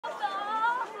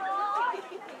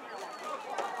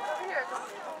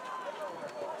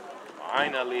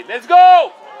Finally, let's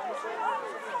go!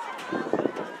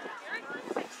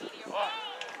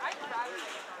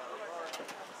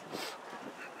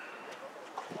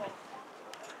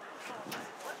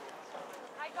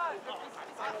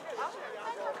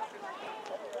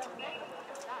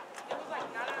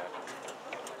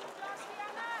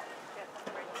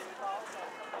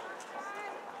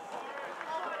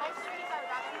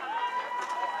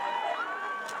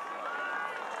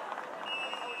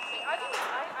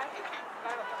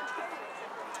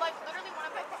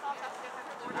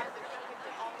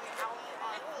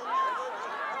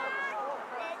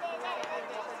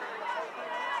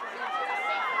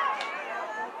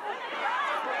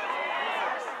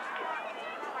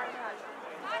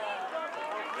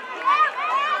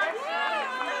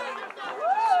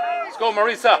 Let's go,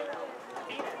 Marisa.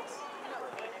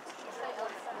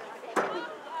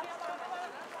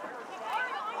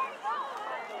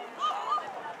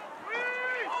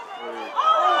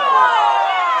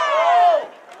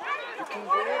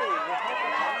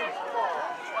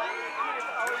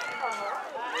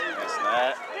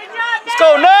 Let's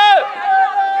go, Nat!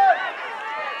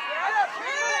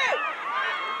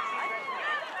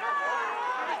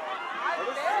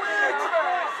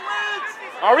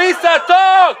 Marisa,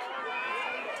 talk!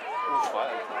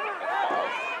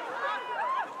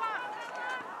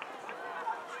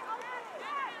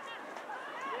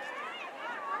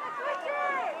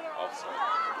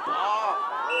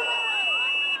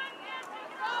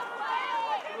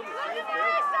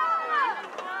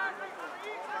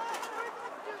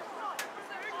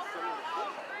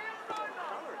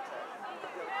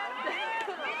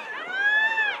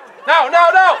 No,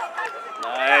 no, no!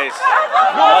 Nice.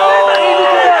 No! Oh,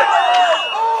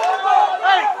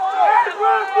 man.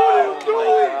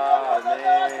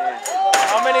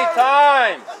 How many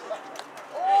times?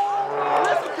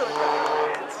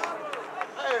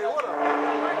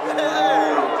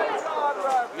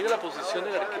 Mira la posición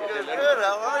del arquero.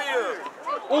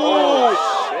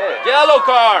 Shit. Yellow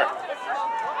card.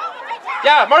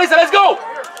 Yeah, Marisa, let's go!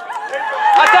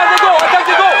 Attack the goal! Attack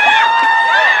the goal!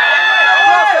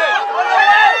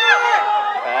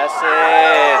 Pass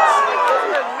it.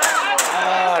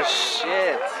 Oh,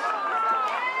 shit.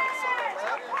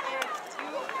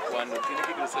 Cuando tiene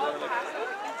que cruzar la...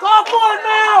 Go for it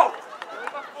now!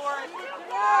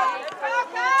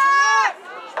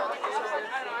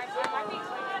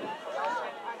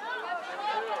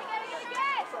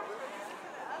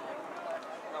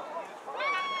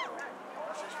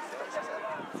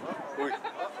 Uy.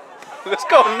 Let's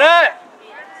go, Nat.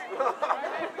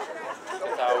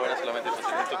 Estaba buena solamente el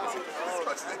procedimiento que sí.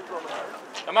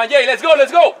 Come on, Jay, let's go,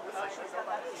 let's go!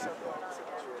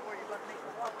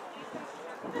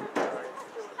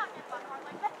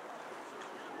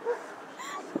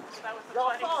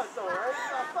 Y'all saw it though, right?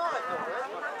 Y'all saw it though, right?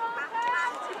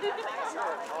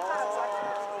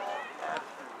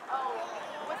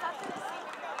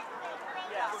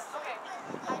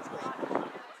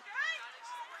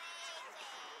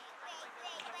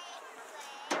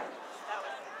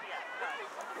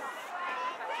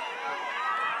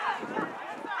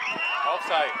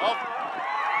 Offside, off.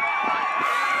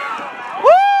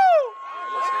 Woo!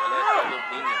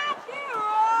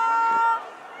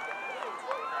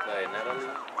 La de Natalie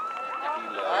y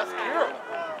la de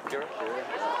Kira.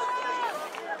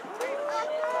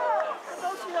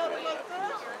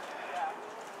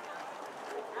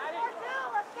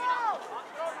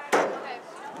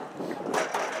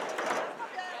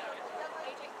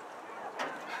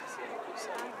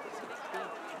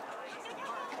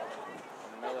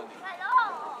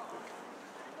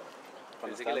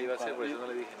 Pensé que la iba a hacer, por eso no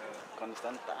le dije nada. Cuando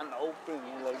están tan open,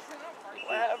 you're like,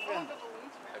 what happened?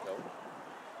 Acabó.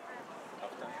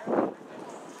 Halftime.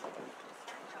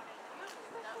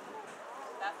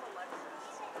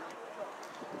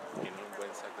 Tiene un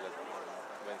buen saque lateral.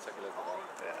 Buen saque lateral.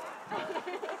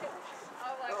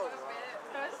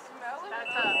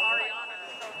 That's Ariana.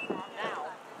 Now.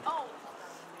 Oh.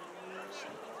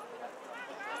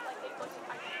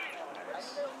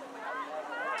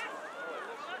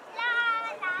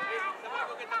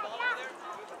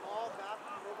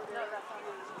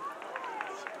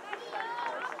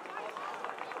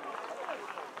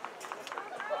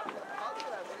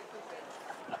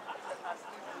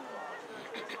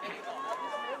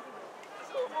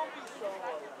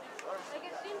 Like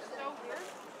it seems so weird,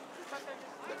 but they're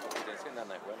just. La competencia en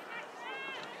Nana es buena.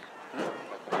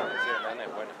 La competencia en Nana es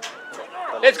buena.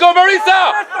 Let's go,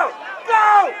 Marisa!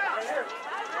 Go!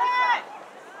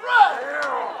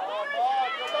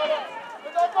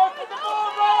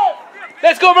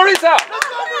 Let's go, Marisa!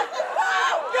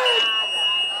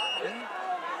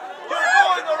 You're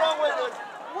going the wrong way.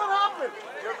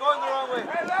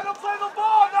 Hey, let him play the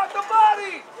ball, not the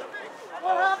body!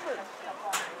 What happened?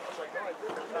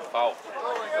 Foul.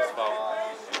 Just foul.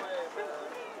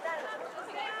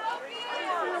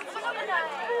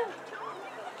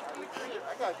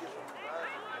 I gotta get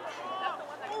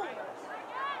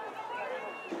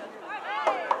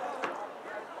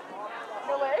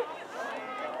No way.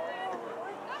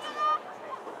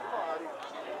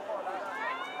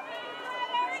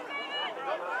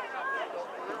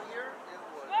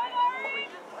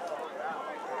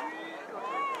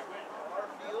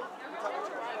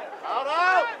 out,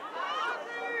 out!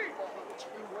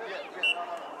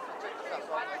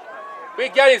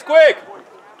 Quick, Yanis, quick!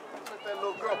 Let that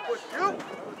little girl push you.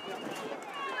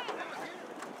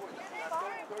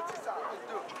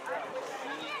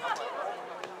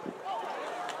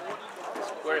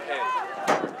 Square head.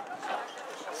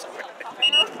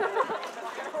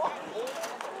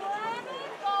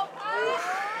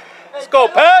 Let's go,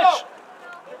 Patch!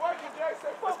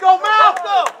 Let's go,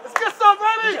 Malcolm! Let's get some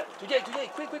ready! Today,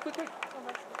 quick.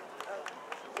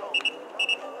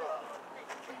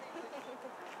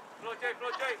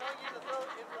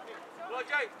 Flow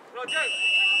J.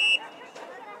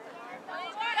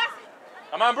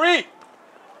 Come on, Bree!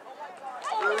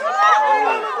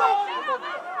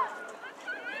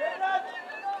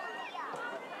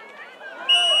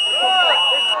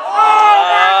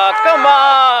 Come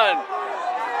on!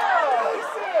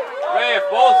 Ref,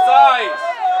 both sides!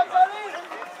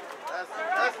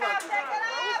 That's not good.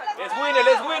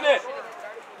 Let's win it!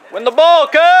 Win the ball,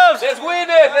 Cavs! Let's win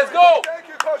it! Let's go! Thank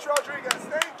you, Coach Rodriguez.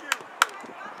 Thank you.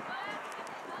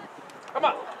 Come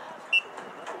on!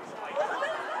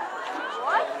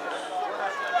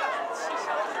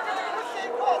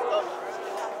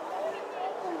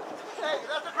 Hey,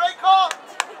 that's a great call.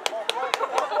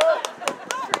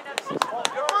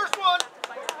 Your first one.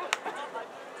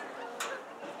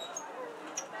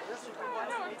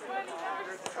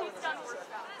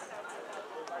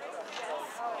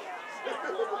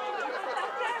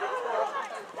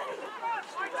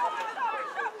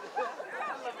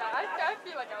 I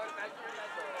feel like I would imagine that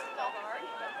so hard.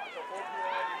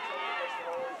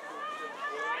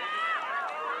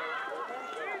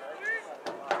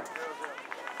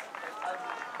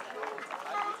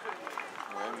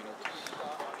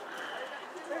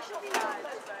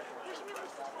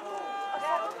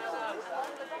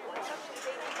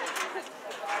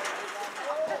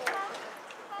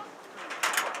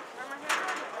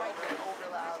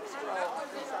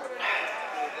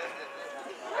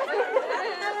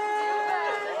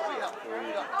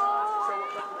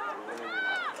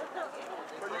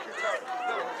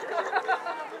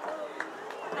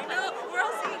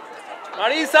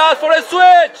 Marisa, for a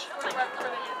switch!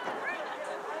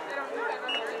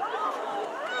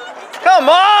 Come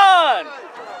on!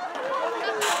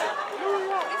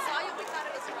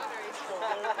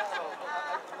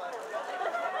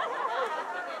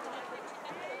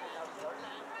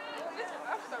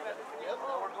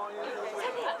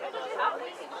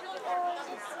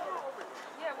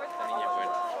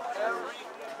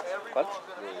 ¿Cuál?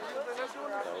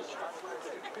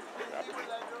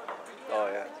 Oh,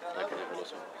 yeah.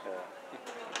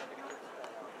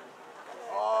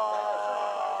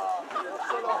 Oh,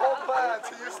 so the whole plan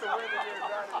to used to win in your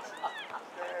advantage.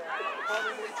 Yeah,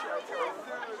 Mother Nature, I tell you.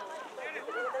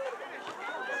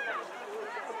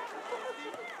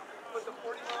 But the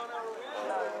 40-mile-an-hour wind,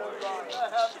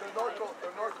 the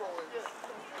Norco winds.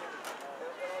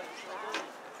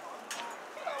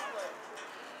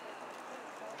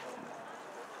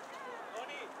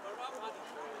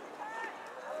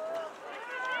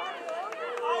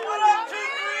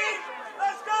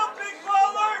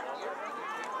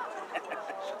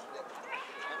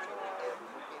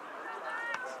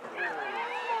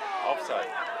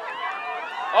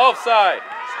 Offside!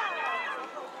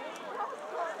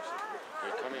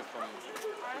 They're coming from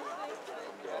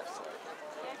the offside.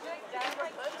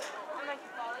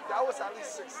 That was at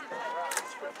least 60.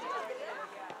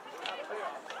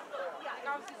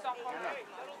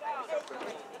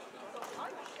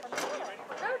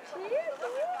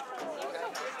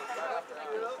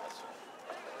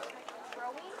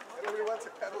 And then we went to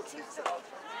penalties.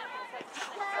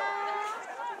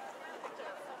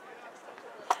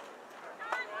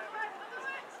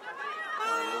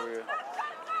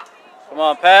 Come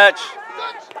on, Patch.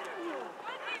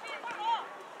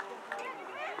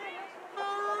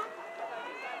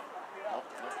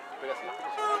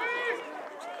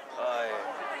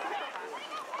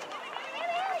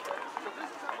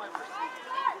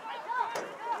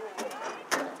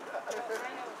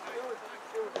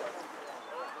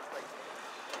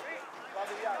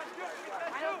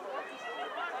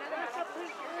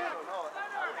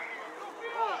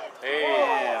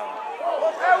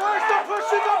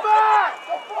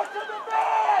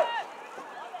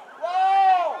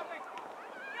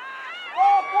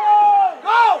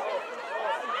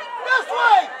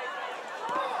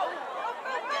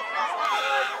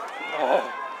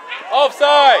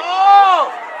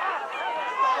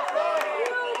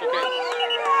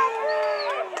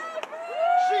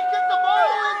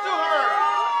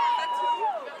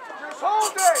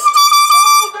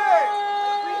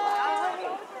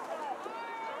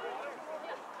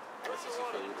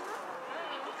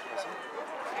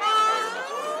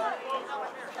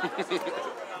 Is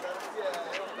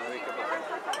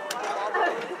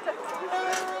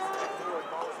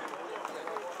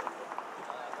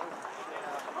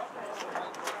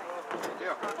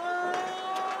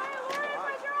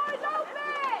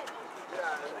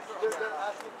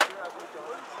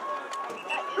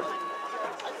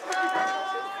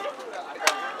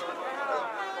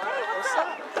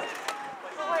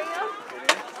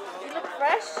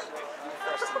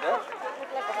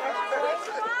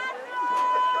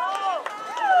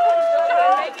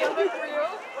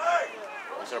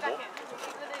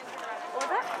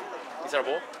there a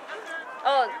ball?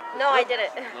 Oh, no, I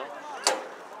didn't. No?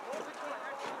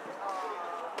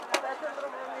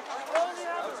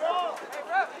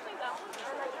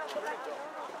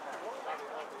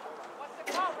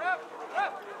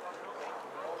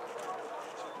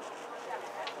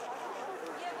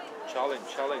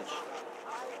 Challenge.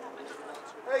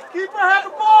 Hey, keeper had the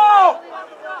ball!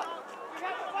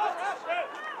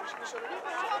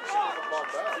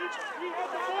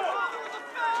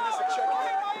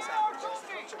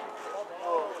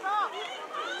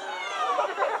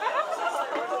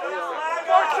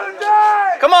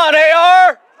 Come on,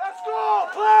 AR! Let's go,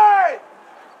 play!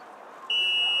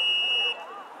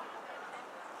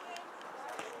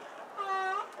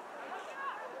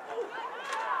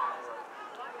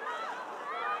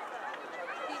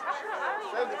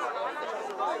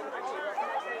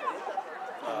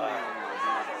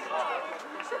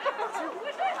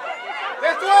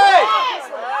 This way!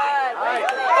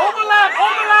 Overlap!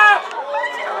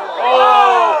 Oh!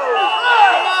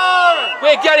 Come on!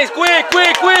 Quick, Giannis, quick!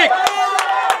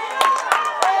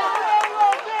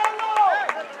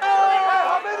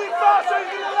 How many fouls are you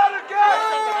gonna let her get?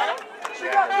 She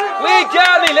got 3 fouls. Quick,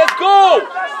 Giannis, let's go!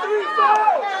 That's 3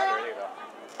 fouls.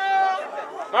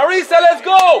 Marisa, let's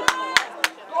go!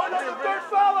 Going on the 3rd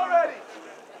foul already.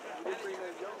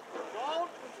 Don't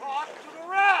talk to the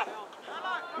ref.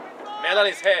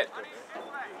 Melanie's head.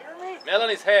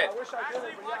 Melanie's head. I wish I did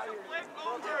it, but yeah, I'm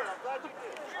glad you did.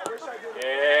 I wish I did it.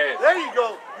 Yes. There you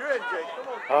go. You're in, Jake. Come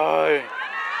on. Ay.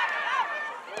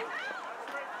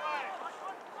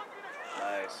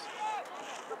 Nice.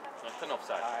 No está en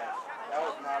offside. That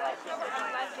was not offside.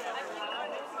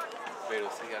 Pero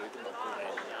ese árbitro no ocurre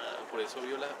nada. Por eso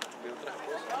vio otras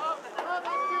cosas.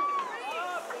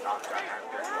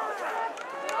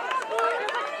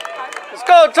 Let's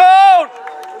go, Toad!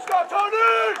 Let's go,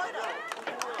 Tony!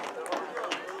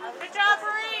 Good job,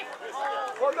 Bree.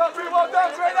 Well done, Bree. Well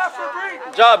done. Straight after Bree.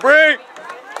 Good job, Bree! Way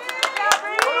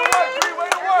to work, Bree. Way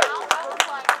to work.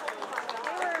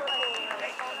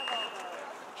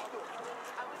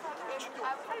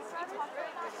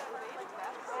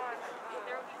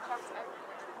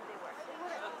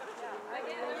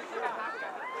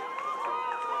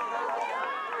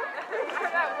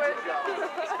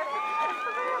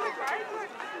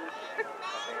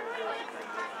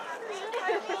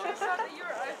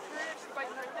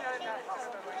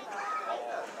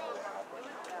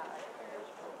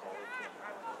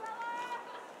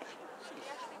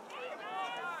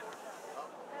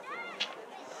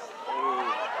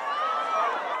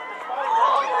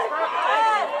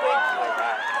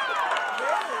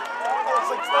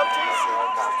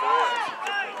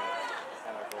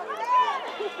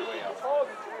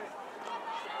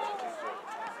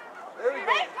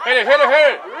 Hit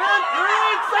it!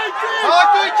 Talk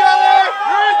to each other.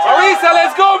 Marisa,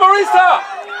 let's go, Marisa!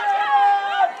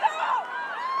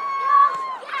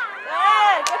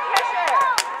 Good pressure.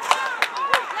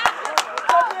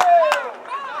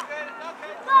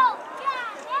 Oh,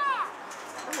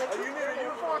 you need a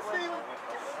uniform, Steven?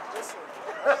 Listen,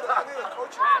 I need a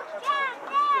coaching jacket.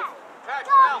 I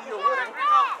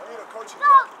need a coaching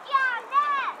jacket.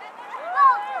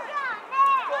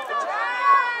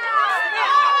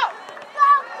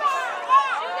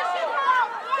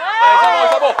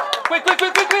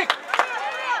 Quick!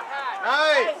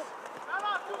 Nice.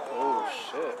 Oh,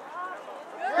 shit.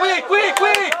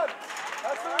 Quick!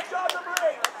 That's the job number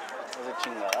 8. Es a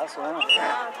chingadazo, ¿no?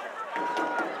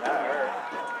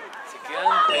 Se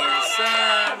quedan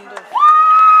pensando.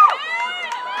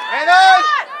 Renan!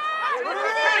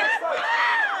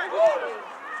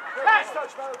 Great first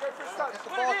touch, man. Great first touch. Get the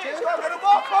ball, kid. Get the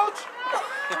ball, coach.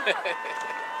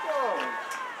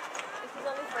 This is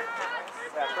only first half.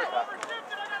 Yeah, first half.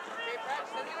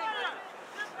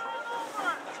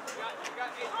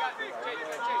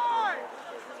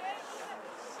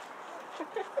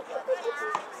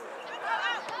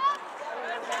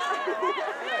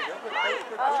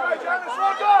 All right, Giannis,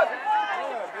 well done.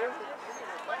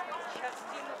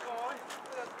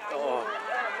 Oh.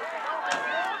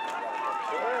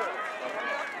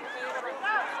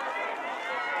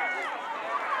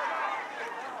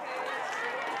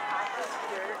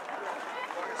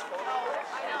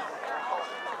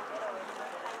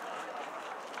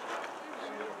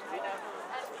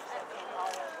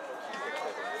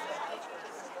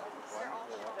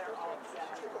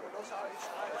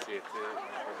 Sí, este es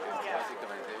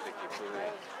básicamente el equipo de...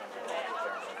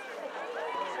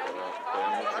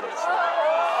 Juegan mucho los...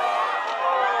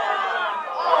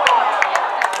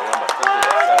 Juegan bastante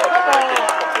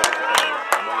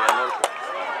muy al norte.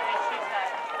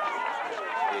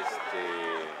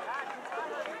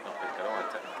 Nos pescaron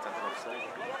bastante en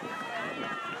offside.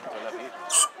 Toda la vida.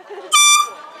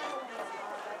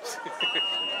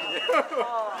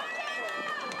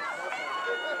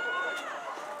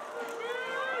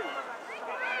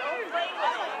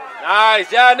 Nice,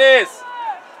 Giannis!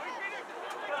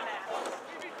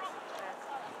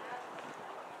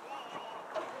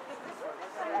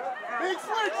 Big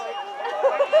switch!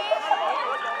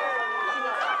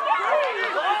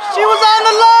 She was on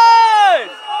the line!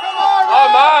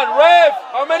 Come on, ref!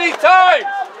 How many times?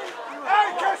 Hey,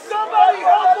 can somebody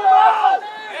help him out?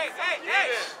 Hey!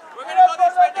 We're gonna go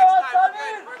this way next time.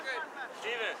 We're good.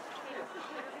 Steven.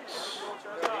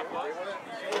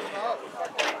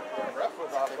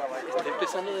 Está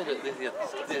empezando desde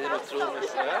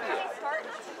nuestra área.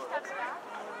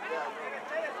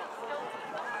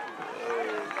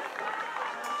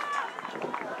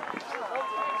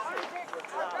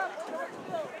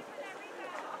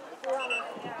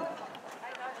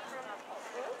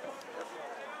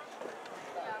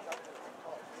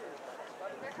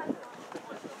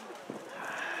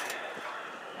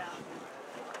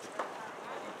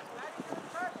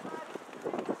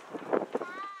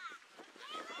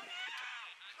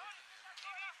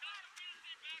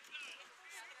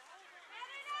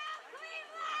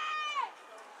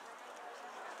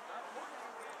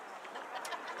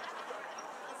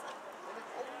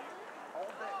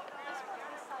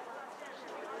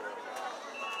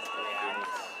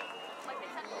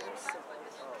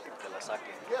 Que la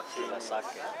saquen, sí, la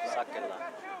saquen, sáquenla.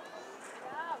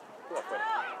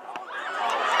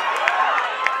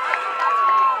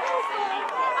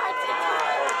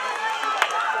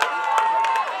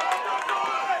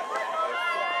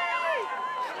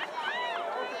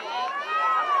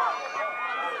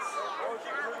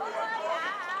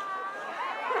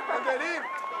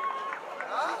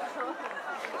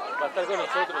 Va a estar con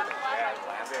nosotros.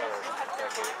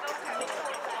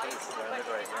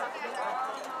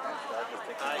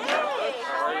 I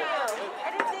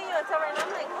didn't see you until